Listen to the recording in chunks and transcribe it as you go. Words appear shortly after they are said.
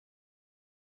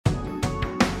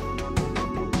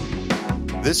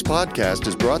This podcast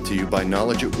is brought to you by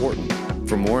Knowledge at Wharton.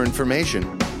 For more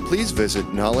information, please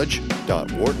visit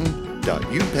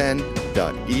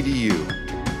knowledge.wharton.upenn.edu.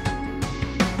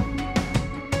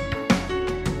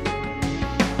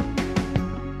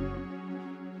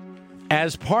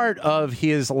 As part of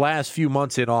his last few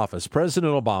months in office,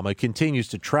 President Obama continues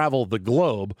to travel the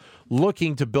globe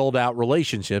looking to build out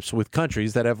relationships with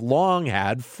countries that have long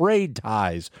had frayed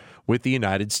ties with the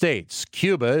United States.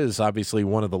 Cuba is obviously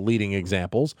one of the leading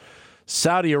examples.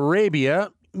 Saudi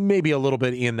Arabia, maybe a little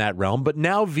bit in that realm, but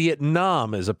now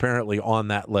Vietnam is apparently on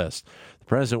that list. The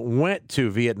president went to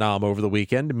Vietnam over the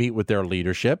weekend to meet with their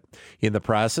leadership. In the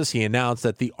process, he announced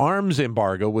that the arms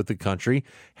embargo with the country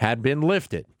had been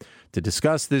lifted. To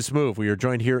discuss this move, we are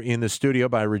joined here in the studio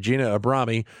by Regina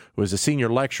Abrami, who is a senior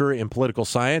lecturer in political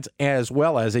science, as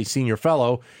well as a senior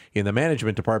fellow in the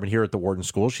management department here at the Wharton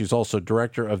School. She's also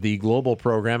director of the global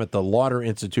program at the Lauder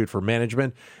Institute for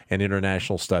Management and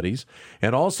International Studies.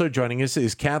 And also joining us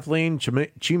is Kathleen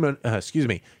Chimino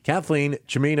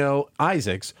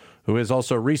Isaacs, who is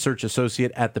also a research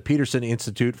associate at the Peterson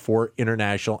Institute for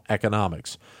International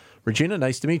Economics. Regina,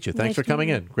 nice to meet you. Thanks for coming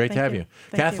in. Great to have you.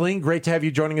 Kathleen, great to have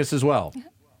you joining us as well.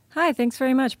 Hi, thanks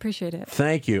very much. Appreciate it.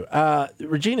 Thank you.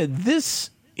 Regina, this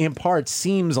in part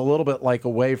seems a little bit like a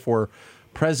way for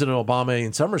President Obama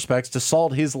in some respects to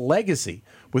salt his legacy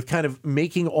with kind of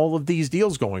making all of these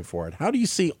deals going forward. How do you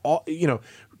see,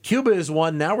 Cuba is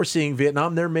one. Now we're seeing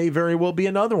Vietnam. There may very well be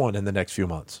another one in the next few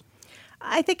months.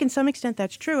 I think in some extent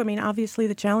that's true. I mean, obviously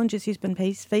the challenges he's been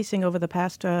facing over the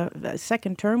past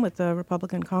second term with the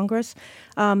Republican Congress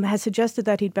has suggested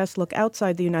that he'd best look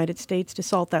outside the United States to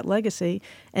salt that legacy.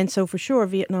 And so for sure,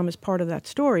 Vietnam is part of that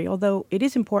story, although it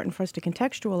is important for us to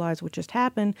contextualize what just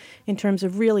happened in terms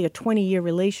of really a 20-year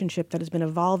relationship that has been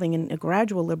evolving in a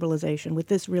gradual liberalization, with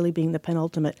this really being the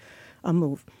penultimate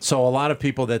move. So a lot of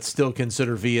people that still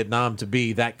consider Vietnam to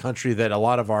be that country that a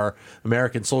lot of our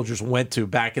American soldiers went to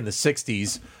back in the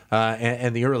 60s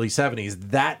and the early 70s,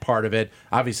 that part of it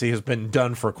obviously has been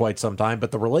done for quite some time,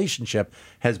 but the relationship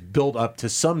has built up to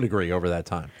some degree over that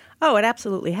time. Oh, it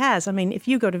absolutely has. I mean, if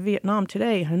you go to Vietnam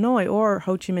today, Hanoi or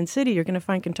Ho Chi Minh City, you're going to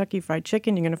find Kentucky Fried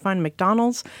Chicken, you're going to find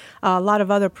McDonald's, a lot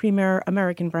of other premier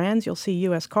American brands. You'll see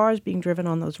U.S. cars being driven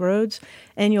on those roads,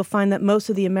 and you'll find that most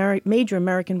of the major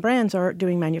American brands are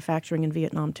doing manufacturing in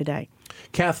Vietnam today.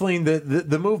 Kathleen,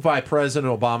 the move by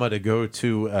President Obama to go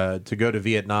to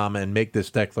Vietnam and make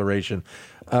this declaration,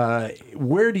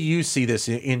 where do you see this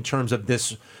in terms of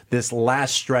this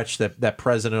last stretch that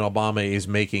President Obama is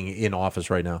making in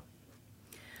office right now?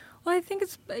 Well, I think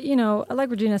it's,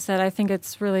 like Regina said, I think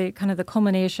it's really kind of the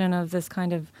culmination of this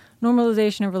kind of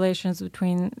normalization of relations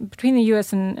between the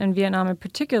U.S. and Vietnam in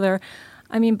particular.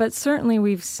 I mean, but certainly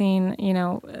we've seen,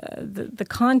 the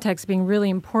context being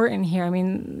really important here. I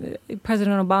mean,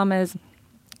 President Obama is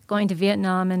going to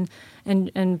Vietnam and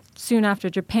soon after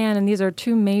Japan, and these are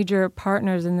two major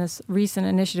partners in this recent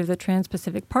initiative, the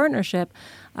Trans-Pacific Partnership,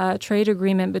 trade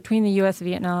agreement between the U.S.,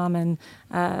 Vietnam, and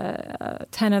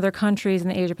 10 other countries in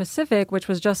the Asia-Pacific, which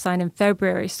was just signed in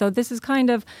February. So this is kind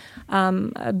of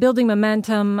building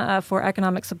momentum for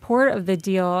economic support of the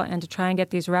deal and to try and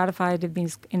get these ratified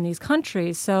in these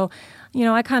countries. So,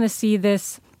 I kind of see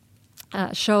this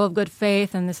show of good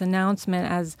faith and this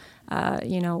announcement as,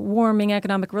 warming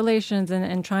economic relations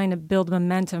and trying to build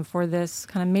momentum for this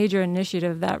kind of major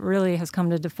initiative that really has come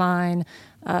to define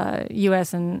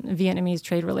U.S. and Vietnamese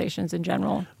trade relations in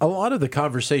general. A lot of the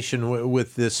conversation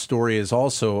with this story is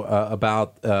also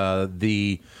about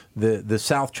the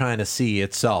South China Sea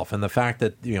itself and the fact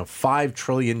that $5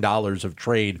 trillion of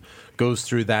trade goes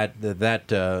through that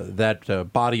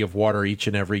body of water each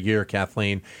and every year,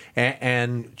 Kathleen,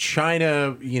 and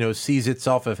China sees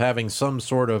itself as having some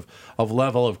sort of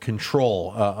level of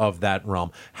control of that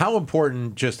realm. How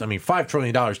important? $5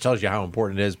 trillion tells you how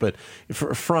important it is, but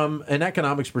from an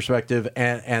economics perspective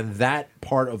and that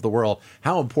part of the world,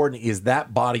 how important is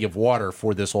that body of water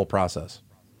for this whole process?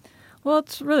 Well,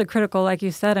 it's really critical, like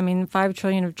you said. I mean, $5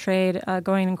 trillion of trade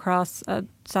going across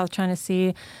South China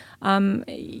Sea.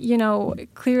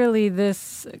 Clearly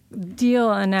this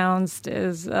deal announced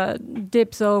is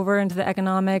dips over into the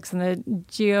economics and the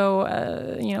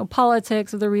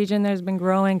politics of the region. There's been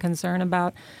growing concern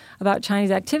about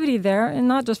Chinese activity there, and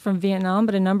not just from Vietnam,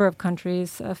 but a number of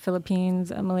countries,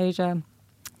 Philippines, Malaysia,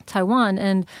 Taiwan.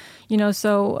 And,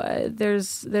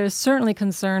 there's certainly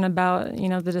concern about,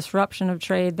 the disruption of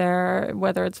trade there,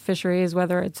 whether it's fisheries,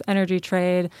 whether it's energy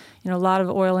trade. A lot of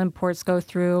oil imports go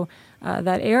through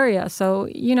that area. So,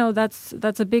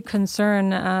 that's a big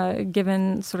concern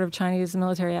given sort of Chinese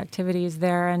military activities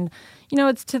there. And,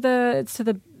 it's to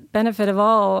the benefit of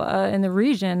all in the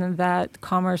region that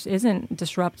commerce isn't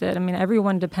disrupted. I mean,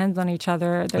 everyone depends on each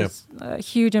other. There's a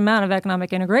huge amount of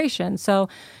economic integration. So,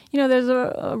 there's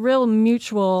a real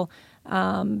mutual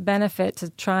benefit to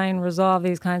try and resolve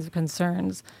these kinds of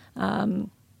concerns.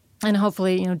 And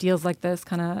hopefully, deals like this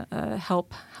kind of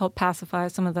help pacify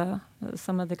some of the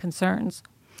concerns.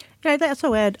 Yeah, I'd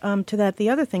also add to that, the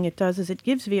other thing it does is it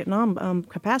gives Vietnam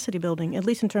capacity building, at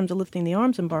least in terms of lifting the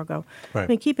arms embargo. Right. I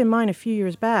mean, keep in mind, a few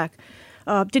years back,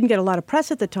 didn't get a lot of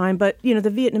press at the time, but, the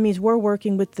Vietnamese were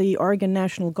working with the Oregon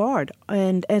National Guard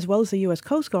and as well as the U.S.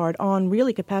 Coast Guard on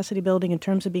really capacity building in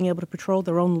terms of being able to patrol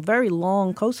their own very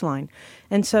long coastline.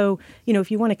 And so, if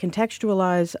you want to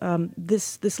contextualize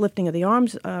this lifting of the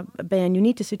arms ban, you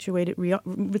need to situate it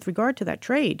with regard to that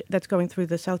trade that's going through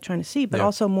the South China Sea, but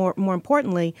also more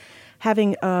importantly,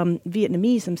 having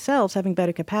Vietnamese themselves having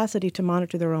better capacity to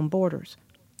monitor their own borders.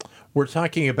 We're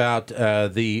talking about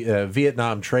the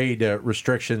Vietnam trade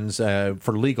restrictions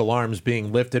for legal arms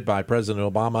being lifted by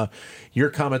President Obama. Your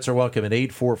comments are welcome at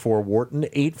 844-WHARTON.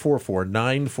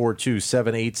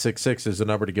 844-942-7866 is the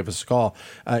number to give us a call.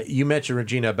 You mentioned,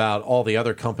 Regina, about all the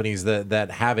other companies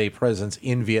that have a presence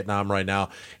in Vietnam right now.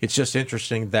 It's just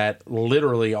interesting that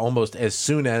literally almost as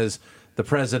soon as the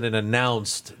president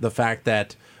announced the fact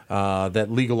that that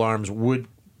legal arms would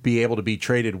be able to be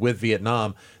traded with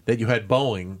Vietnam, that you had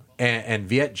Boeing and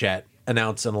Vietjet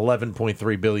announce an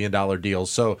 $11.3 billion deal.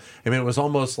 So, I mean, it was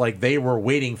almost like they were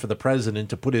waiting for the president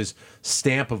to put his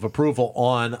stamp of approval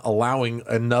on allowing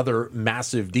another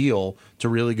massive deal to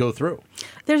really go through.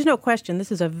 There's no question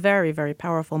this is a very, very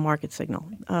powerful market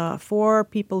signal for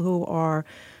people who are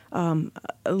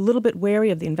a little bit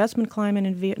wary of the investment climate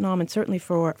in Vietnam, and certainly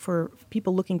for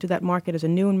people looking to that market as a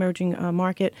new emerging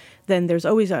market, then there's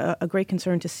always a great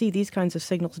concern to see these kinds of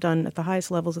signals done at the highest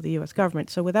levels of the U.S. government.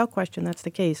 So without question, that's the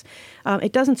case.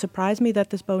 It doesn't surprise me that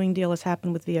this Boeing deal has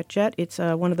happened with Vietjet. It's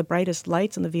one of the brightest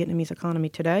lights in the Vietnamese economy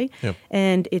today,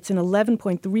 and it's an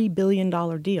 $11.3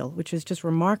 billion deal, which is just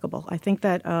remarkable. I think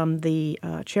that the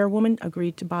chairwoman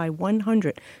agreed to buy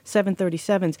 100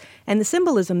 737s, and the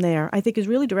symbolism there, I think, is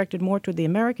really directed more toward the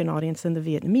American audience than the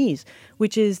Vietnamese,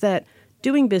 which is that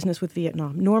doing business with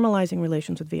Vietnam, normalizing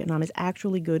relations with Vietnam is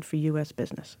actually good for U.S.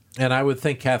 business. And I would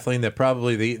think, Kathleen, that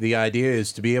probably the idea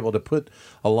is to be able to put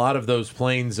a lot of those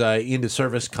planes into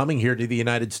service coming here to the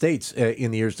United States in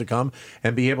the years to come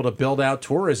and be able to build out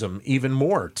tourism even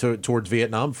more towards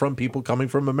Vietnam from people coming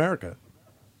from America.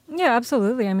 Yeah,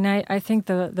 absolutely. I mean, I think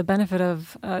the benefit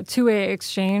of two-way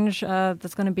exchange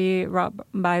that's going to be wrought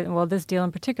by, this deal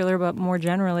in particular, but more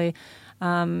generally,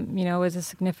 is a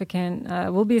significant,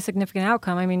 will be a significant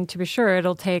outcome. I mean, to be sure,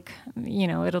 it'll take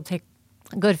a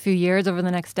good few years over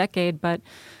the next decade, but,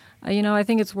 I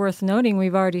think it's worth noting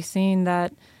we've already seen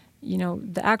that,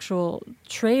 the actual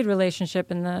trade relationship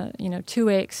and the,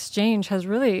 two-way exchange has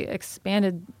really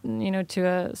expanded, to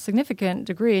a significant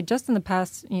degree just in the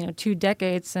past, 2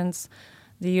 decades since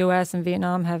the U.S. and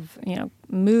Vietnam have,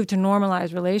 moved to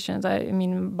normalize relations. I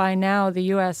mean, by now, the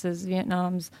U.S. is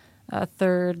Vietnam's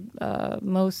third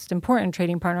most important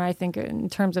trading partner, I think, in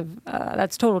terms of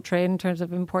that's total trade in terms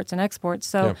of imports and exports.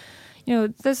 So,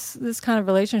 this kind of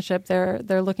relationship,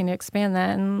 they're looking to expand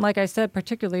that. And like I said,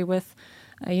 particularly with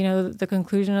the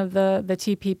conclusion of the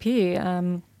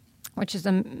TPP, which is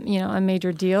a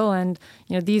major deal, and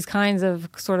these kinds of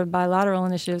sort of bilateral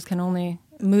initiatives can only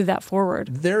move that forward.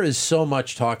 There is so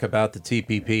much talk about the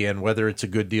TPP and whether it's a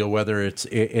good deal, whether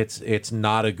it's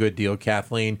not a good deal.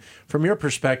 Kathleen, from your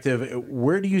perspective,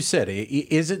 where do you sit?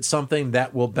 Is it something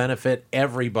that will benefit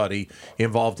everybody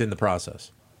involved in the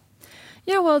process?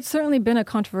 Yeah, well, it's certainly been a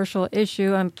controversial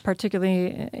issue,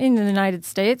 particularly in the United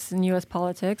States and U.S.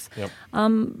 politics.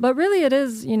 But really, it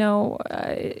is,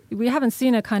 we haven't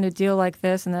seen a kind of deal like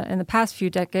this in the past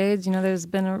few decades. There's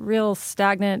been a real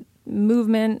stagnant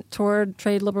movement toward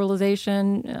trade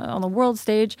liberalization on the world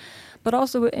stage, but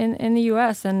also in the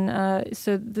U.S. And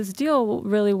so this deal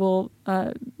really will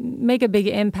make a big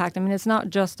impact. I mean, it's not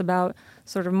just about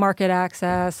sort of market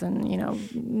access and,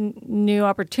 new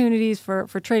opportunities for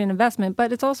trade and investment,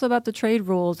 but it's also about the trade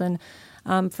rules. And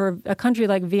for a country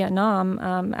like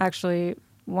Vietnam, actually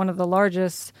one of the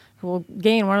largest, who will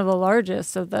gain one of the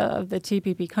largest of the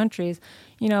TPP countries,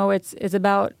 it's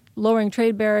about lowering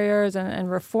trade barriers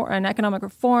and reform and economic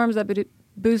reforms that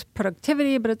boost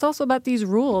productivity, but it's also about these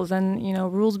rules and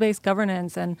rules-based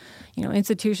governance and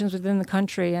institutions within the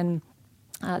country and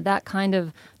that kind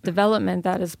of development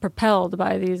that is propelled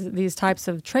by these types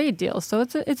of trade deals. So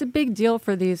it's a big deal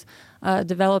for these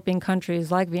developing countries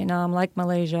like Vietnam, like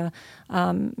Malaysia,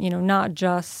 not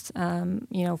just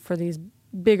for these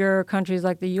bigger countries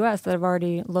like the U.S. that have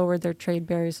already lowered their trade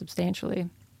barriers substantially.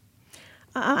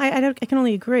 I can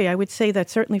only agree. I would say that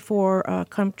certainly for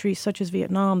countries such as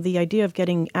Vietnam, the idea of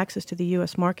getting access to the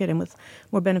U.S. market and with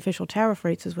more beneficial tariff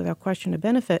rates is without question a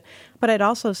benefit. But I'd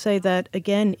also say that,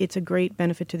 again, it's a great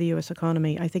benefit to the U.S.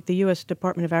 economy. I think the U.S.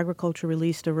 Department of Agriculture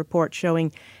released a report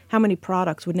showing how many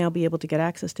products would now be able to get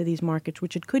access to these markets,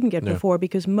 which it couldn't get before,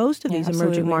 because most of these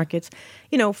emerging markets,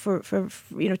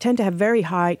 tend to have very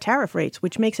high tariff rates,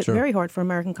 which makes it very hard for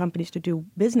American companies to do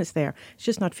business there. It's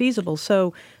just not feasible.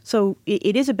 So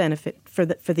it is a benefit for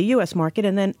the U.S. market.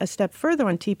 And then a step further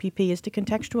on TPP is to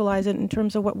contextualize it in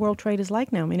terms of what world trade is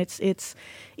like now. I mean,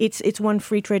 it's one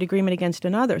free trade agreement against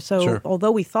another. So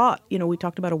although we thought, we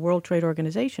talked about a World Trade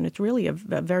Organization, it's really a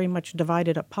very much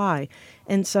divided up pie.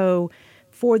 And so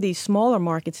for these smaller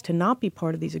markets to not be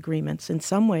part of these agreements in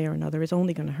some way or another is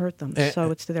only going to hurt them. So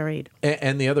it's to their aid.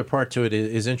 And the other part to it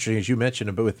is interesting, as you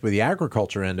mentioned, but with the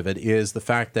agriculture end of it, is the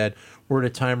fact that we're at a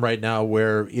time right now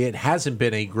where it hasn't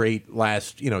been a great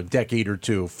last decade or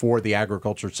two for the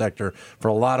agriculture sector for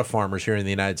a lot of farmers here in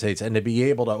the United States. And to be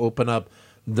able to open up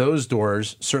those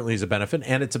doors certainly is a benefit.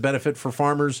 And it's a benefit for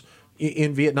farmers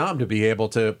in Vietnam to be able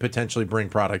to potentially bring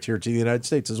product here to the United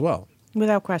States as well.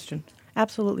 Without question.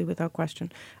 Absolutely, without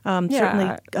question.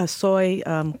 Certainly soy,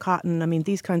 cotton, I mean,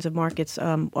 these kinds of markets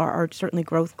are certainly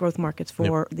growth markets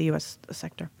for the U.S.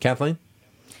 sector. Kathleen?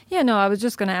 Yeah, no, I was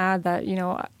just going to add that,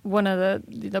 one of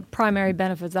the primary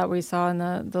benefits that we saw in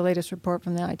the latest report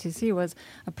from the ITC was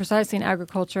precisely in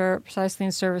agriculture, precisely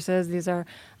in services. These are,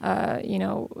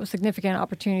 significant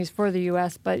opportunities for the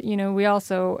U.S. But, we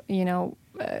also,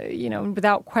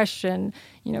 without question,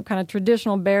 kind of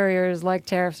traditional barriers like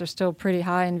tariffs are still pretty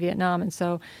high in Vietnam. And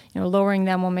so, lowering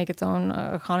them will make its own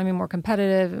economy more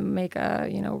competitive, make,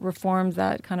 reforms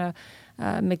that kind of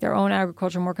make their own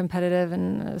agriculture more competitive,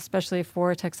 and especially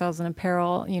for textiles and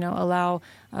apparel, allow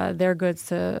their goods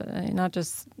to not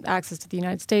just access to the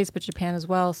United States, but Japan as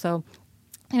well. So,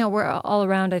 we're all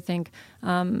around, I think,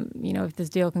 if this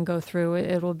deal can go through,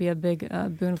 it will be a big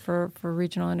boon for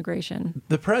regional integration.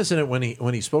 The president,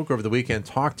 when he spoke over the weekend,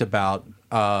 talked about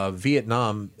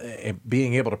Vietnam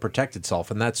being able to protect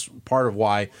itself, and that's part of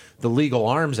why the legal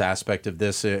arms aspect of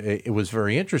this it was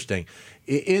very interesting.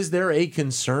 Is there a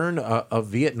concern of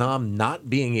Vietnam not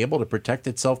being able to protect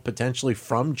itself potentially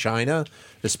from China,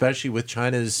 especially with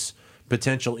China's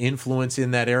potential influence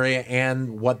in that area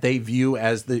and what they view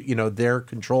as their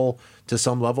control to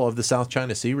some level of the South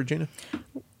China Sea, Regina?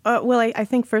 Well, I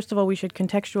think, first of all, we should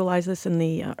contextualize this in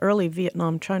the early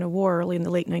Vietnam-China War, early in the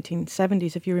late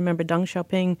 1970s. If you remember, Deng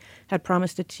Xiaoping had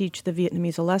promised to teach the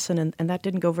Vietnamese a lesson, and that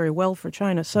didn't go very well for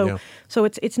China. So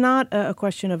it's not a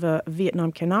question of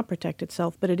Vietnam cannot protect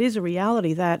itself, but it is a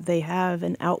reality that they have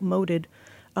an outmoded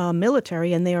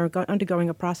military, and they are undergoing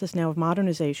a process now of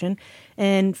modernization.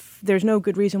 And there's no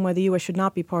good reason why the U.S. should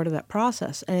not be part of that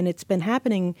process. And it's been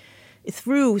happening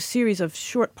through a series of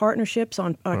short partnerships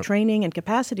on training and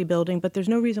capacity building, but there's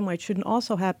no reason why it shouldn't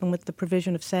also happen with the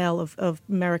provision of sale of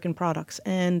American products.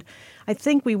 And I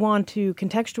think we want to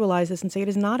contextualize this and say it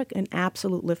is not an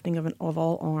absolute lifting of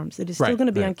all arms. It is still going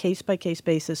to be on case-by-case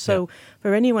basis. So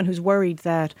for anyone who's worried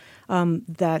that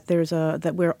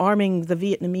that we're arming the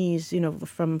Vietnamese,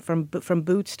 from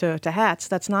boots to hats,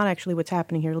 that's not actually what's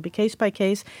happening here. It'll be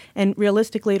case-by-case, and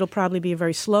realistically, it'll probably be a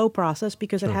very slow process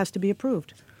because it has to be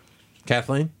approved.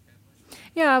 Kathleen?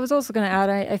 Yeah, I was also going to add,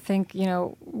 I think,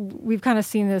 we've kind of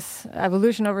seen this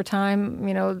evolution over time,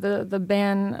 the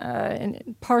ban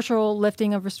and partial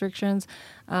lifting of restrictions,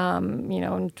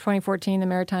 in 2014, the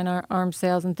maritime arms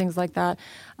sales and things like that.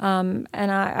 And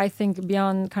I think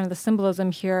beyond kind of the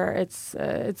symbolism here, it's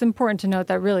important to note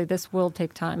that really this will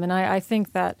take time. And I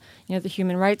think that, the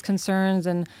human rights concerns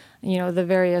and the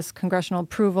various congressional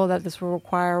approval that this will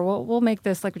require will make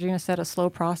this, like Regina said, a slow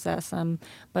process.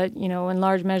 But, in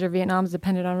large measure, Vietnam is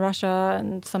dependent on Russia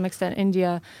and to some extent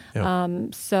India.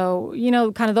 So,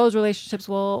 kind of those relationships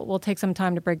will take some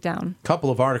time to break down. A couple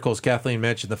of articles, Kathleen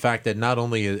mentioned the fact that not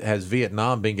only has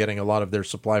Vietnam been getting a lot of their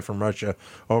supply from Russia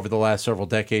over the last several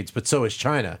decades, but so has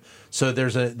China. So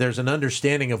there's an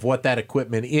understanding of what that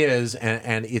equipment is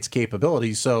and its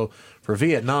capabilities. So for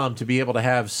Vietnam to be able to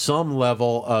have some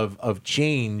level of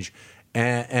change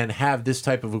and have this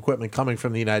type of equipment coming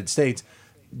from the United States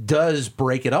does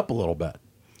break it up a little bit.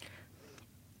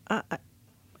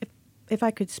 If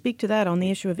I could speak to that on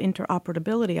the issue of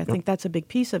interoperability, I think that's a big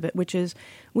piece of it, which is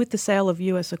with the sale of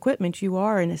U.S. equipment, you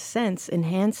are, in a sense,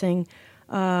 enhancing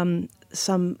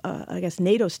I guess,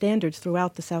 NATO standards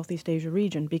throughout the Southeast Asia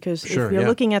region. Because Sure, if you're yeah.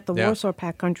 looking at the Yeah. Warsaw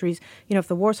Pact countries, if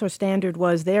the Warsaw Standard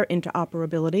was their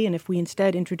interoperability, and if we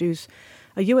instead introduce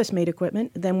a U.S.-made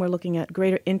equipment, then we're looking at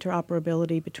greater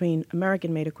interoperability between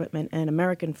American-made equipment and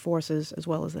American forces, as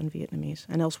well as then Vietnamese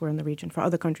and elsewhere in the region for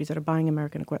other countries that are buying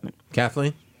American equipment.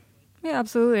 Kathleen? Yeah,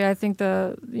 absolutely. I think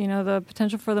the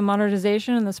potential for the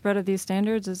modernization and the spread of these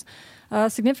standards is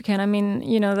significant. I mean,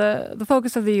 the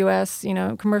focus of the U.S.,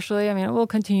 commercially, I mean, it will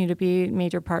continue to be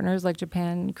major partners like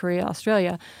Japan, Korea,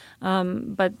 Australia.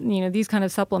 But these kind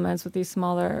of supplements with these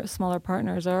smaller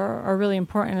partners are really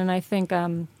important. And I think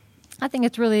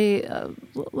it's really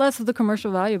less of the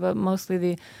commercial value, but mostly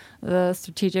the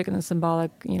strategic and the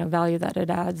symbolic, value that it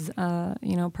adds,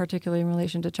 particularly in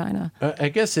relation to China. I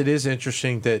guess it is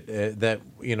interesting that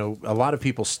a lot of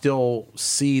people still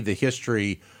see the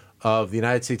history of the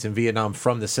United States and Vietnam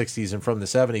from the 60s and from the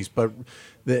 70s, but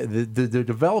the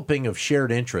developing of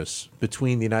shared interests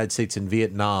between the United States and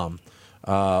Vietnam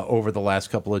over the last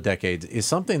couple of decades is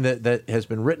something that has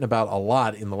been written about a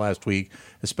lot in the last week,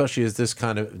 especially as this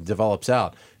kind of develops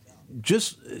out.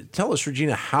 Just tell us,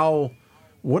 Regina,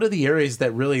 what are the areas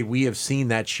that really we have seen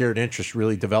that shared interest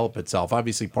really develop itself?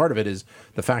 Obviously, part of it is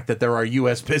the fact that there are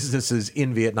U.S. businesses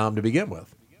in Vietnam to begin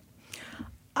with.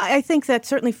 I think that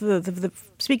certainly for the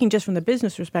speaking just from the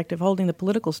business perspective, holding the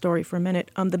political story for a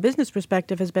minute, the business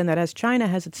perspective has been that as China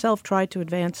has itself tried to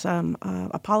advance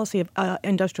a policy of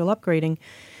industrial upgrading,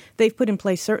 they've put in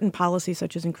place certain policies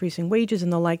such as increasing wages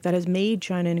and the like that has made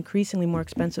China an increasingly more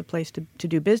expensive place to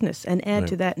do business. And add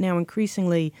to that now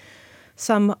increasingly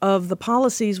some of the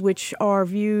policies which are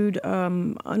viewed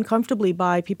uncomfortably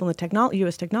by people in the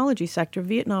U.S. technology sector.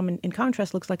 Vietnam, in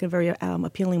contrast, looks like a very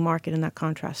appealing market in that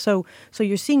contrast. So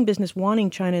you're seeing business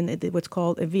wanting China in what's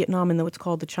called Vietnam in what's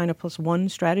called the China Plus One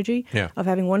strategy of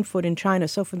having one foot in China.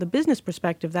 So from the business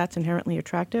perspective, that's inherently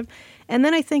attractive. And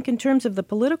then I think in terms of the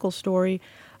political story,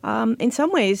 in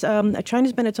some ways,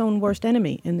 China's been its own worst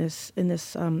enemy in this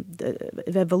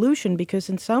evolution because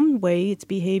in some way its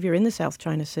behavior in the South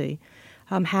China Sea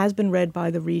has been read by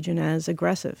the region as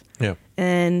aggressive. Yeah.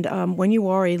 And when you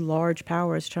are a large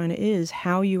power, as China is,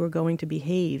 how you are going to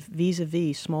behave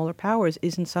vis-a-vis smaller powers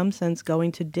is in some sense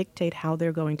going to dictate how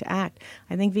they're going to act.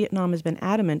 I think Vietnam has been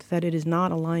adamant that it is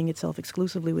not aligning itself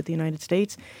exclusively with the United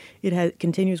States. It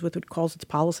continues with what it calls its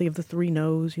policy of the three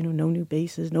no's, no new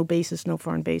bases, no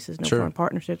foreign bases, no foreign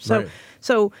partnerships.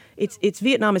 So it's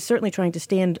Vietnam is certainly trying to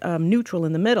stand neutral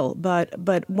in the middle, but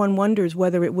one wonders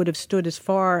whether it would have stood as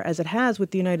far as it has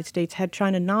with the United States had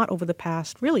China not over the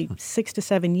past really 6 to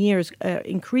 7 years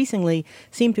increasingly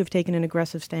seemed to have taken an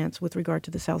aggressive stance with regard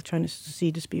to the South China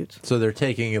Sea disputes. So they're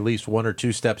taking at least one or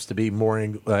two steps to be more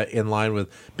in line with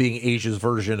being Asia's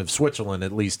version of Switzerland,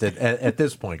 at least at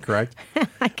this point, correct?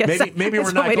 I guess maybe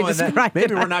we're not going that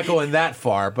we're not going that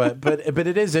far, but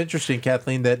it is interesting,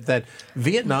 Kathleen, that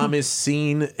Vietnam is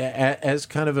seen as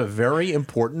kind of a very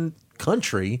important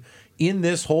country in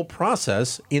this whole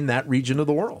process in that region of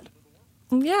the world.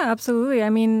 Yeah, absolutely. I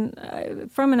mean,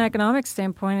 from an economic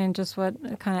standpoint, and just what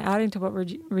kind of adding to what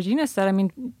Regina said, I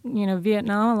mean,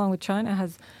 Vietnam, along with China,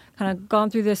 has kind of gone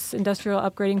through this industrial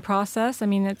upgrading process. I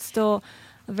mean, it's still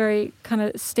a very kind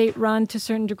of state-run to a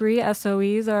certain degree.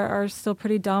 SOEs are still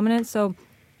pretty dominant. So,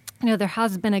 there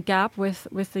has been a gap with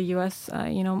the U.S.,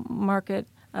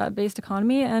 market-based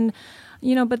economy, and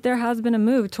but there has been a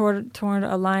move toward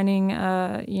aligning,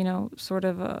 sort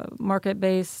of a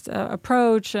market-based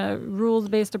approach,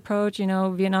 rules-based approach.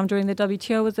 Vietnam joining the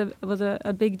WTO was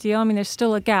a big deal. I mean, there's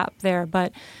still a gap there,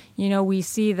 but we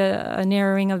see a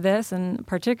narrowing of this, and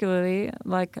particularly,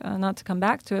 not to come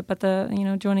back to it, but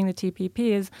joining the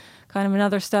TPP is kind of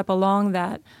another step along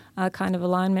that kind of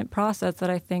alignment process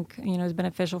that I think is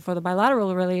beneficial for the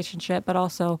bilateral relationship, but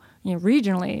also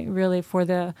regionally, really for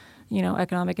the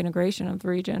economic integration of the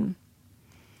region.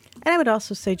 And I would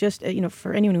also say just,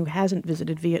 for anyone who hasn't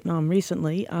visited Vietnam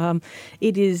recently,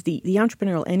 it is the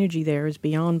entrepreneurial energy there is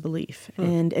beyond belief.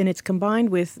 And it's combined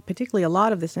with, particularly a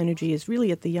lot of this energy is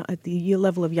really at the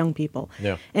level of young people.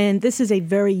 Yeah. And this is a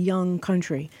very young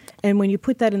country. And when you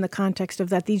put that in the context of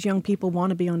that, these young people want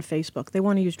to be on Facebook. They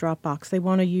want to use Dropbox. They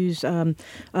want to use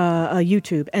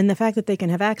YouTube. And the fact that they can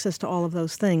have access to all of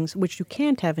those things, which you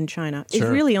can't have in China, is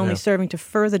really only serving to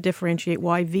further differentiate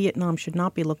why Vietnam should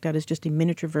not be looked at as just a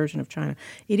miniature version of China.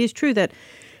 It is true that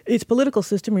its political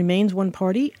system remains one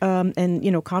party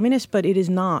and communist, but it is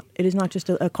not. It is not just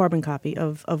a carbon copy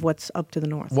of what's up to the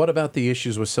north. What about the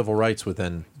issues with civil rights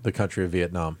within the country of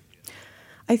Vietnam?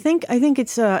 I think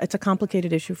it's a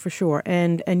complicated issue for sure,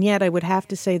 and yet I would have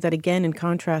to say that again, in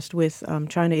contrast with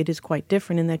China, it is quite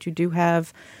different in that you do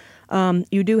have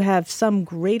You do have some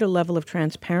greater level of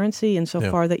transparency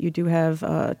insofar that you do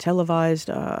have televised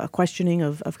questioning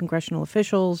of congressional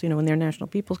officials, in their National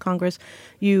People's Congress.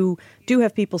 You do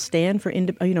have people stand for,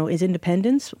 is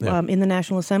independence in the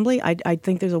National Assembly. I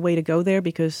think there's a way to go there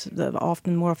because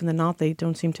more often than not, they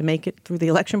don't seem to make it through the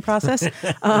election process.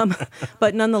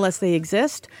 But nonetheless, they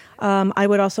exist. I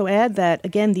would also add that,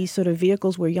 again, these sort of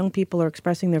vehicles where young people are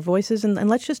expressing their voices, and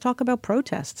let's just talk about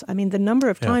protests. I mean, the number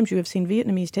of times you have seen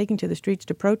Vietnamese taking to the streets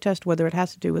to protest, whether it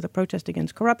has to do with a protest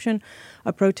against corruption,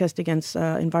 a protest against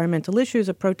environmental issues,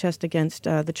 a protest against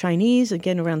the Chinese,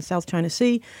 again, around the South China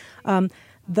Sea.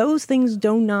 Those things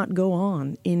do not go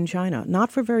on in China,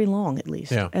 not for very long, at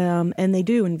least. And they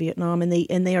do in Vietnam, and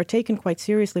they are taken quite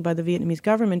seriously by the Vietnamese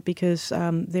government because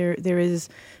there is,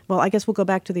 well, I guess we'll go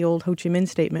back to the old Ho Chi Minh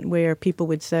statement where people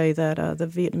would say that the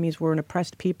Vietnamese were an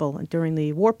oppressed people during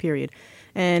the war period.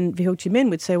 And Ho Chi Minh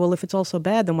would say, well, if it's all so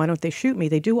bad, then why don't they shoot me?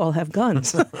 They do all have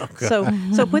guns.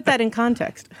 So put that in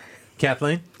context.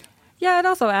 Kathleen? Yeah, I'd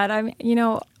also add,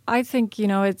 I think,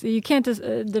 you can't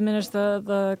diminish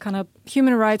the kind of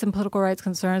human rights and political rights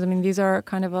concerns. I mean, these are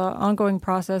kind of an ongoing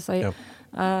process that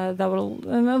will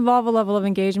involve a level of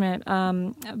engagement.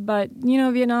 But,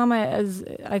 Vietnam,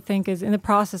 I think, is in the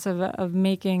process of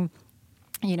making,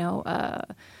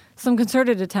 some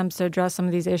concerted attempts to address some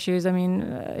of these issues. I mean,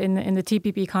 in the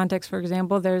TPP context, for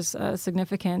example, there's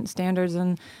significant standards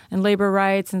in labor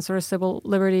rights and sort of civil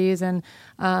liberties, and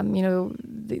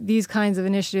these kinds of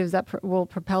initiatives that will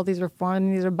propel these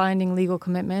reforms. These are binding legal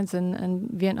commitments, and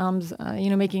Vietnam's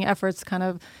making efforts kind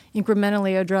of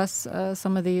incrementally address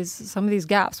some of these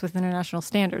gaps with international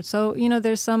standards. So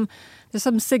there's some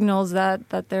signals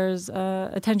that there's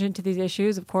attention to these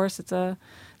issues. Of course, it's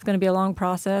going to be a long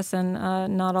process, and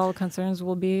not all concerns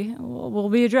will be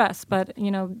addressed. But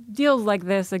deals like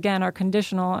this again are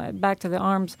conditional. Back to the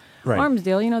arms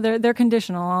deal. They're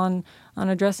conditional on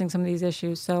addressing some of these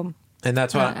issues. So, and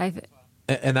that's why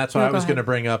I was going to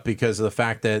bring up, because of the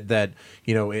fact that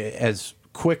as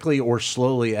quickly or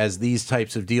slowly as these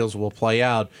types of deals will play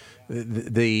out,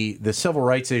 the civil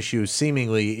rights issue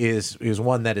seemingly is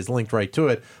one that is linked right to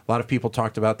it. A lot of people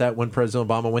talked about that when President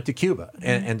Obama went to Cuba,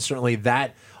 and certainly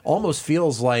that almost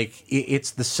feels like it's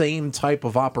the same type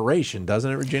of operation,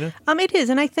 doesn't it, Regina? It is,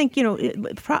 and I think here,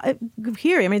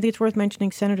 I think it's worth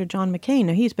mentioning Senator John McCain.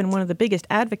 Now, he's been one of the biggest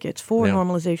advocates for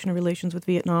normalization of relations with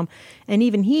Vietnam, and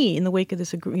even he, in the wake of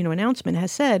this announcement,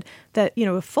 has said that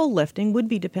a full lifting would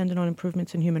be dependent on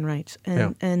improvements in human rights,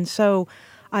 and so.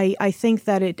 I think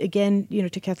that it, again,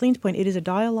 to Kathleen's point, it is a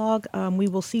dialogue. We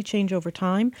will see change over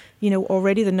time.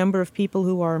 Already the number of people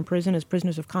who are in prison as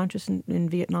prisoners of conscience in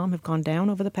Vietnam have gone down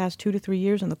over the past 2 to 3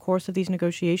 years in the course of these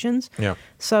negotiations. Yeah.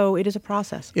 So it is a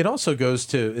process. It also goes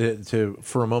to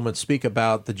for a moment, speak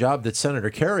about the job that Senator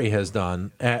Kerry has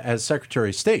done as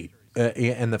Secretary of State.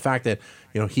 And the fact that,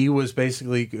 he was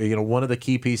basically, one of the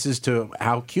key pieces to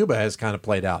how Cuba has kind of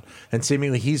played out. And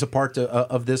seemingly he's a part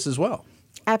of this as well.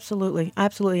 Absolutely.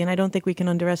 And I don't think we can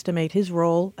underestimate his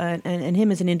role and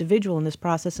him as an individual in this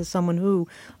process, as someone who,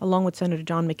 along with Senator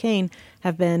John McCain,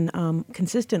 have been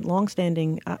consistent,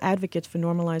 longstanding advocates for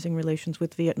normalizing relations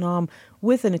with Vietnam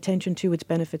with an attention to its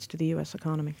benefits to the U.S.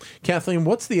 economy. Kathleen,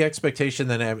 what's the expectation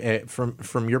then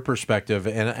from your perspective,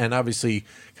 and obviously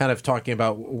kind of talking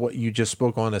about what you just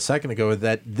spoke on a second ago,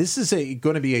 that this is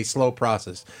going to be a slow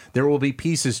process. There will be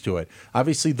pieces to it.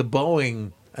 Obviously, the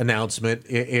Boeing announcement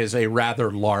is a rather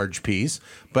large piece,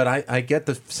 but I get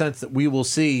the sense that we will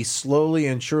see slowly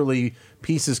and surely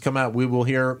pieces come out. We will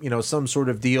hear, some sort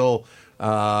of deal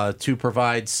to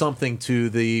provide something to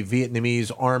the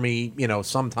Vietnamese army,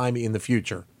 sometime in the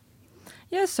future.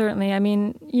 Yes, certainly. I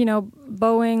mean,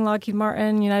 Boeing, Lockheed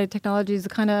Martin, United Technologies, the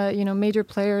kind of, major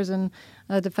players in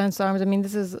defense arms. I mean,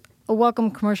 this is a welcome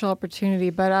commercial opportunity,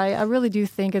 but I really do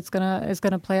think it's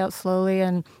gonna play out slowly,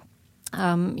 and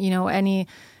the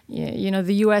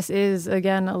U.S. is,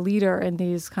 again, a leader in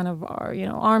these kind of,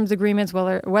 arms agreements,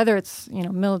 whether it's,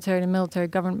 military to military,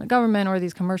 government, or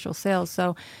these commercial sales.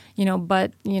 So,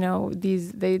 but,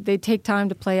 these, they take time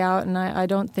to play out, and I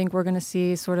don't think we're going to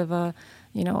see sort of a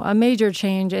major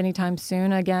change anytime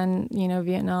soon. Again,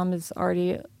 Vietnam is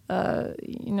already,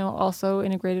 also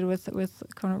integrated with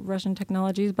kind of Russian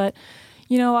technologies. But,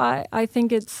 I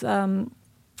think it's,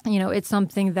 it's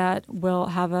something that will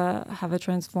have a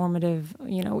transformative,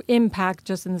 impact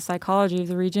just in the psychology of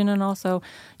the region, and also,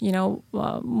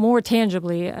 more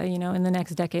tangibly, in the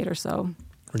next decade or so.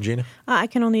 Regina? I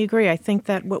can only agree. I think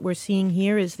that what we're seeing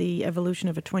here is the evolution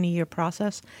of a 20-year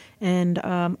process, and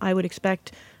I would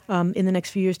expect in the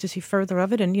next few years to see further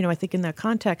of it. And, I think in that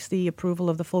context, the approval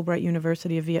of the Fulbright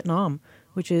University of Vietnam,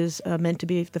 which is meant to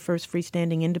be the first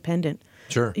freestanding independent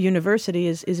university,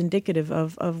 is indicative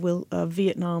of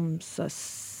Vietnam's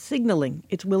signaling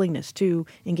its willingness to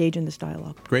engage in this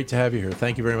dialogue. Great to have you here.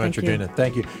 Thank you very much, Regina.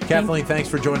 Thank you. Kathleen, thanks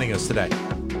for joining us today.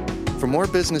 For more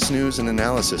business news and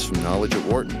analysis from Knowledge at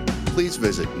Wharton, please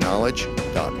visit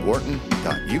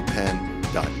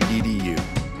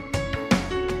knowledge.wharton.upenn.edu.